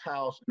best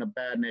house in a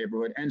bad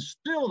neighborhood and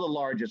still the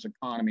largest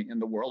economy in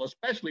the world,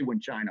 especially when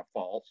China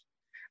falls.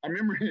 I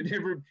remember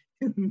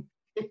in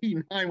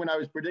 89 when I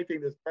was predicting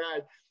this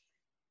crash,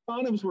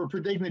 economists were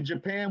predicting that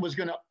Japan was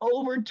going to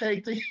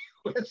overtake the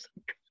US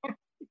economy.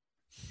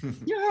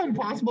 You know how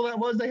impossible that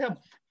was? They have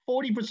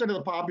 40% of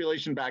the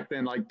population back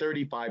then, like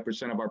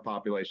 35% of our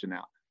population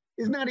now.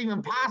 It's not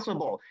even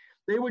possible.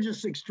 They were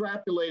just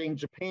extrapolating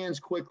Japan's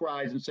quick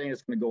rise and saying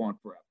it's going to go on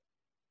forever.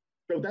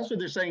 So that's what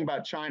they're saying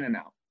about China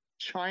now.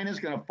 China's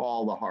going to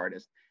fall the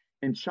hardest.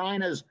 And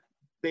China's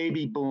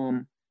baby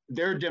boom,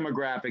 their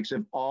demographics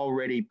have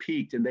already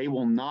peaked and they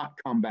will not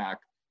come back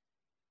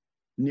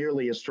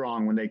nearly as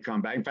strong when they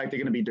come back. In fact, they're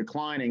going to be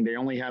declining. They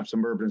only have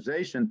some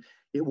urbanization.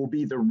 It will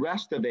be the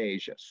rest of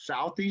Asia,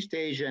 Southeast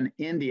Asia and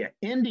India.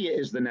 India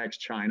is the next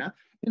China.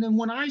 And then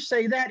when I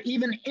say that,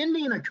 even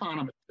Indian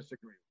economists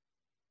disagree.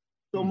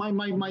 So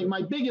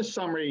my biggest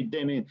summary,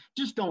 Damien,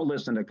 just don't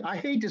listen to, I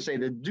hate to say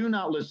that, do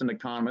not listen to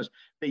economists.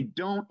 They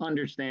don't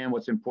understand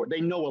what's important.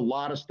 They know a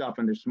lot of stuff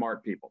and they're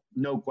smart people.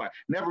 No question.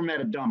 Never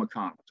met a dumb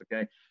economist,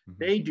 okay?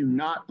 They do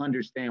not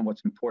understand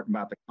what's important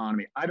about the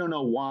economy. I don't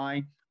know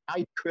why.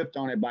 I tripped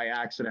on it by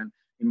accident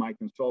in my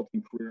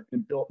consulting career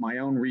and built my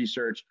own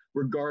research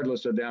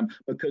regardless of them,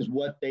 because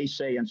what they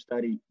say and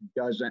study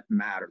doesn't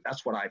matter.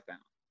 That's what I found.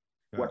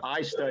 Yeah. What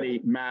I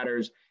study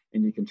matters,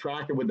 and you can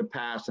track it with the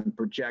past and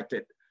project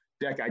it.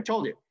 I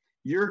told you,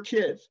 your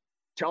kids,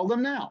 tell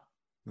them now.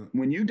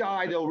 When you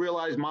die, they'll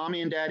realize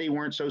mommy and daddy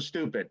weren't so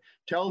stupid.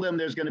 Tell them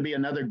there's going to be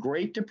another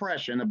Great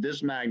Depression of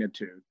this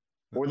magnitude,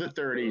 or the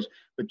 30s,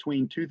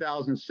 between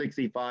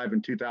 2065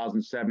 and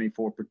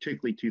 2074,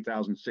 particularly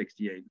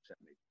 2068 and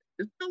 70.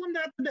 Just tell them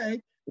that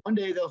today. One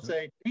day they'll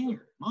say, damn,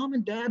 mom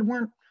and dad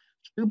weren't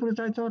stupid as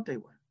I thought they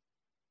were.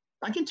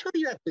 I can tell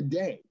you that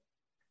today.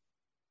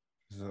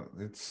 So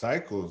it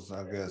cycles,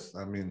 I guess.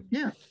 I mean,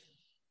 yeah.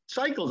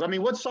 Cycles. I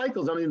mean, what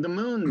cycles? I mean, the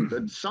moon,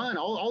 the sun,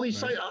 all these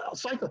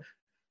cycles.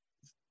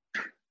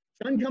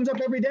 Sun comes up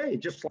every day,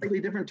 just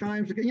slightly different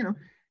times. You know,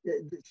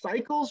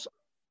 cycles.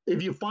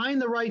 If you find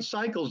the right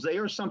cycles, they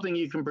are something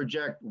you can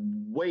project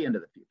way into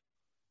the future.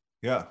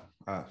 Yeah.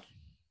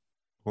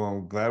 Well,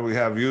 I'm glad we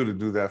have you to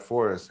do that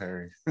for us,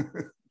 Harry.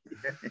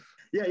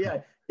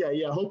 Yeah.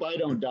 Hope I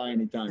don't die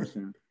anytime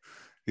soon.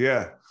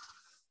 Yeah,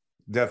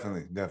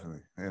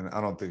 definitely. And I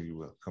don't think you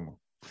will. Come on.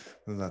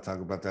 Let's not talk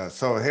about that.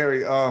 So,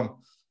 Harry,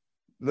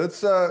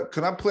 let's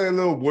can I play a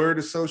little word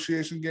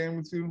association game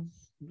with you?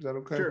 Is that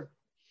okay? Sure.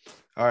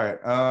 All right.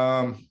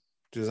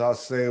 I'll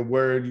say a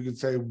word. You can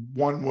say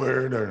one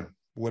word or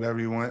whatever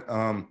you want.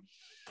 All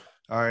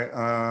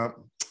right.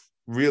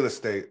 Real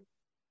estate.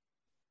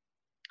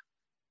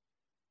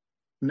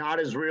 Not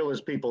as real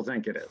as people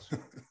think it is.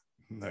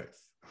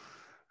 Nice.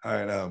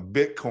 All right.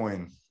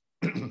 Bitcoin.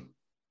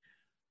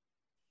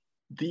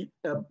 The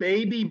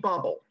baby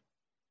bubble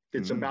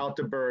that's about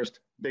to burst,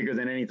 bigger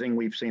than anything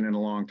we've seen in a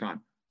long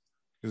time.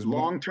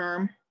 Long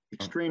term,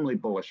 extremely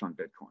bullish on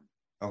Bitcoin.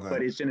 Okay.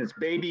 But it's in its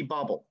baby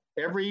bubble.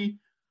 Every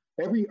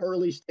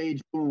early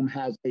stage boom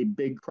has a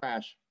big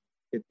crash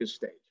at this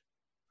stage.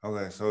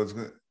 Okay, so it's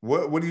good.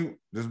 What do you?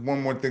 Just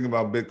one more thing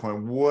about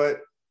Bitcoin.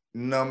 What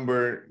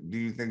number do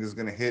you think is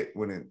going to hit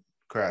when it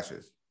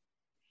crashes?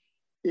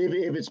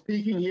 If it's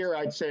peaking here,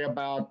 I'd say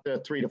about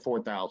 3,000 to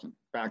 4,000,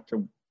 back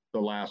to the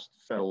last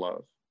set of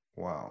lows.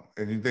 Wow.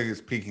 And you think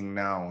it's peaking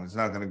now? It's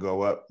not going to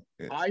go up?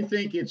 I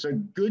think it's a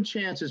good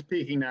chance it's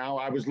peaking now.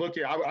 I was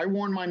looking, I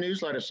warned my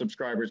newsletter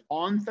subscribers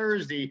on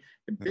Thursday,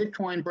 if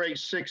Bitcoin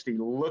breaks 60,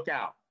 look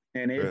out.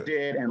 And it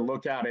did, and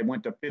look out. It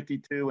went to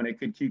 52 and it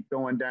could keep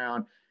going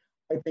down.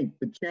 I think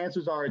the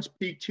chances are it's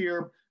peaked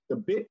here. The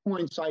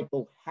Bitcoin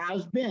cycle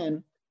has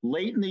been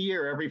late in the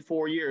year, every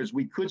 4 years.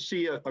 We could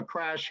see a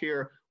crash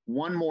here,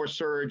 one more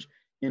surge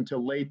into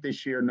late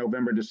this year,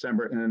 November,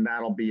 December, and then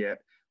that'll be it.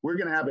 We're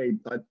going to have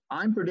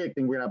I'm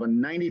predicting we're going to have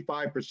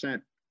a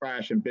 95%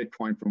 crash in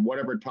Bitcoin from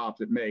whatever tops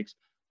it makes.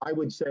 I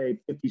would say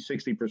 50,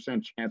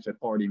 60% chance it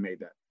already made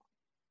that.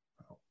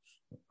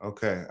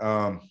 Okay.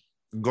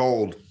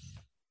 Gold.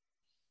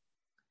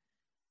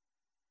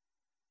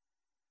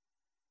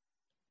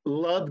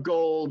 Love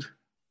gold.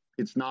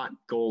 It's not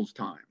gold's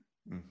time.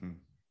 Mm-hmm.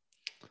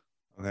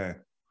 Okay.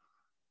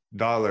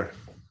 Dollar.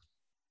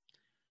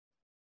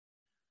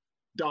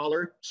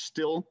 Dollar,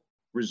 still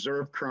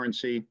reserve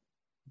currency.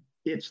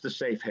 it's the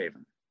safe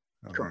haven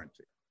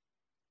currency.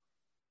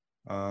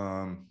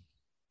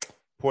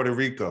 Puerto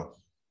Rico.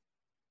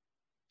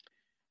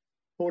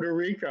 Puerto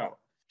Rico,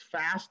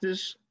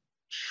 fastest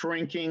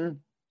shrinking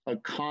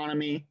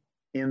economy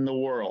in the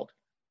world.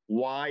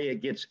 Why?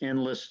 It gets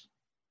endless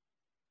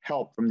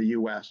help from the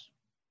U.S.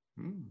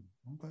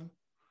 Okay.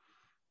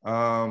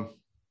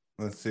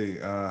 Let's see.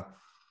 San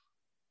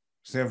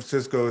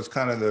Francisco is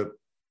kind of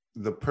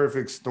the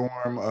perfect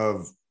storm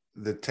of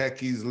the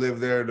techies live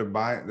there.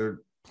 They're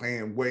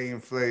paying way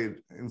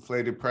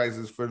inflated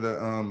prices for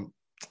the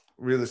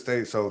real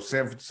estate. So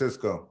San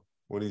Francisco,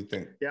 what do you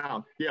think?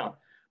 Yeah.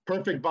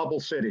 Perfect bubble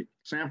city.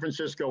 San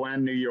Francisco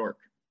and New York.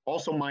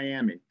 Also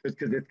Miami,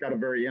 because it's got a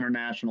very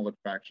international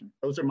attraction.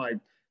 Those are my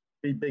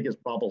three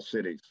biggest bubble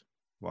cities.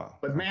 Wow.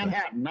 But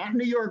Manhattan, not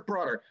New York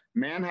broader.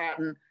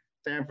 Manhattan,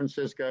 San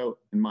Francisco,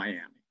 and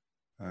Miami.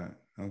 All right.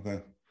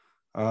 Okay.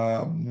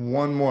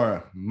 One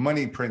more.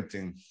 Money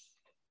printing.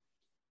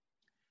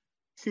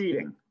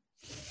 Cheating.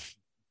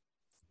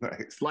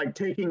 Nice. Like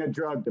taking a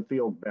drug to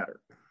feel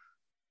better.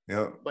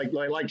 Yep.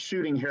 Like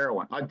shooting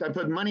heroin. I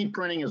put money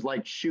printing is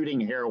like shooting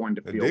heroin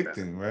to feel better.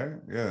 Addicting, right?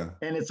 Yeah.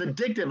 And it's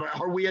addictive.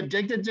 Are we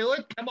addicted to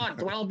it? Come on,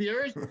 12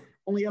 years.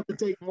 Only have to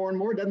take more and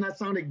more. Doesn't that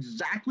sound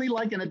exactly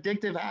like an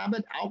addictive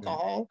habit?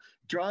 Alcohol,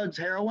 drugs,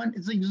 heroin.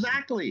 It's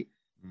exactly.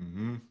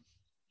 Mm-hmm.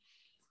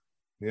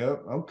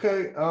 Yep.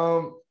 Okay.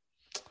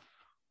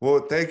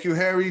 Well, thank you,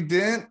 Harry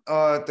Dent.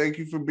 Thank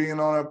you for being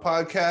on our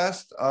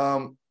podcast.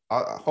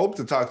 I hope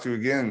to talk to you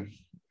again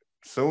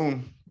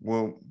soon.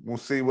 We'll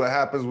see what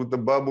happens with the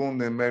bubble, and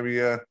then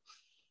maybe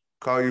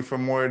call you for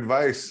more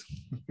advice.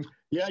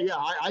 Yeah.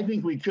 I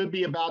think we could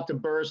be about to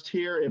burst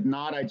here. If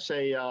not, I'd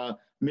say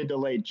mid to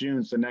late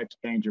June's the next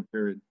danger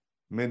period.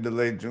 Mid to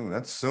late June.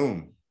 That's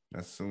soon.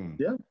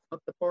 Yeah,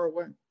 not that far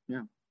away.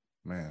 Yeah.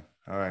 Man.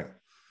 All right.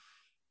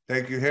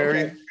 Thank you,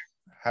 Harry. Okay.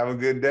 Have a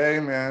good day,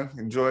 man.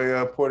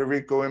 Enjoy Puerto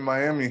Rico and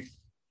Miami.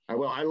 I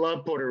will. I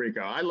love Puerto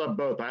Rico. I love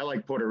both. I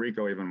like Puerto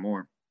Rico even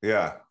more.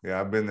 Yeah.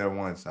 I've been there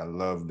once. I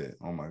loved it.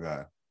 Oh my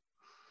God.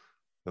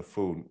 The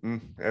food,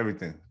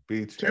 everything,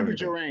 beach.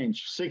 Temperature everything.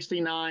 Range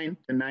 69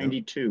 to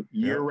 92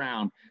 year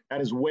round. That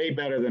is way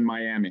better than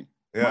Miami.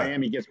 Yeah.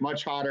 Miami gets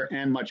much hotter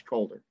and much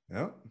colder.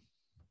 Yep.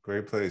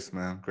 Great place,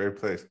 man. Great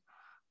place.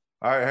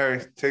 All right,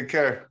 Harry. Take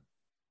care.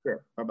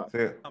 Sure. Bye-bye.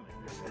 See ya.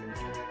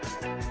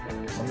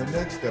 On the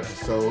next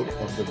episode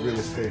of the Real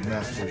Estate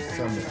Masters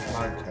Summit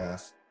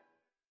podcast.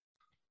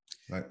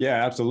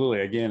 Yeah,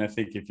 absolutely. Again, I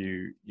think if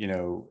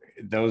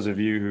those of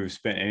you who've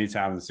spent any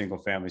time in the single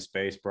family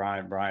space,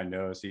 Brian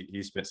knows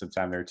he spent some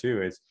time there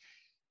too. It's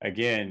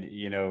again,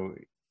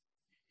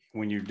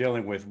 when you're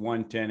dealing with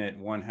one tenant,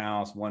 one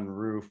house, one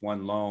roof,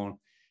 one loan,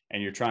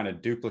 and you're trying to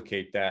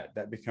duplicate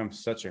that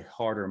becomes such a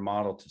harder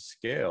model to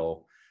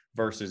scale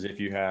versus if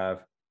you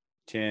have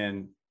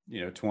 10,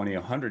 20,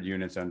 100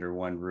 units under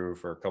one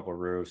roof or a couple of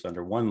roofs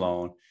under one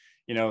loan,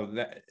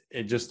 that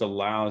it just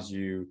allows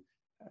you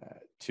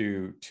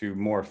to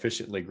more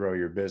efficiently grow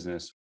your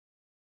business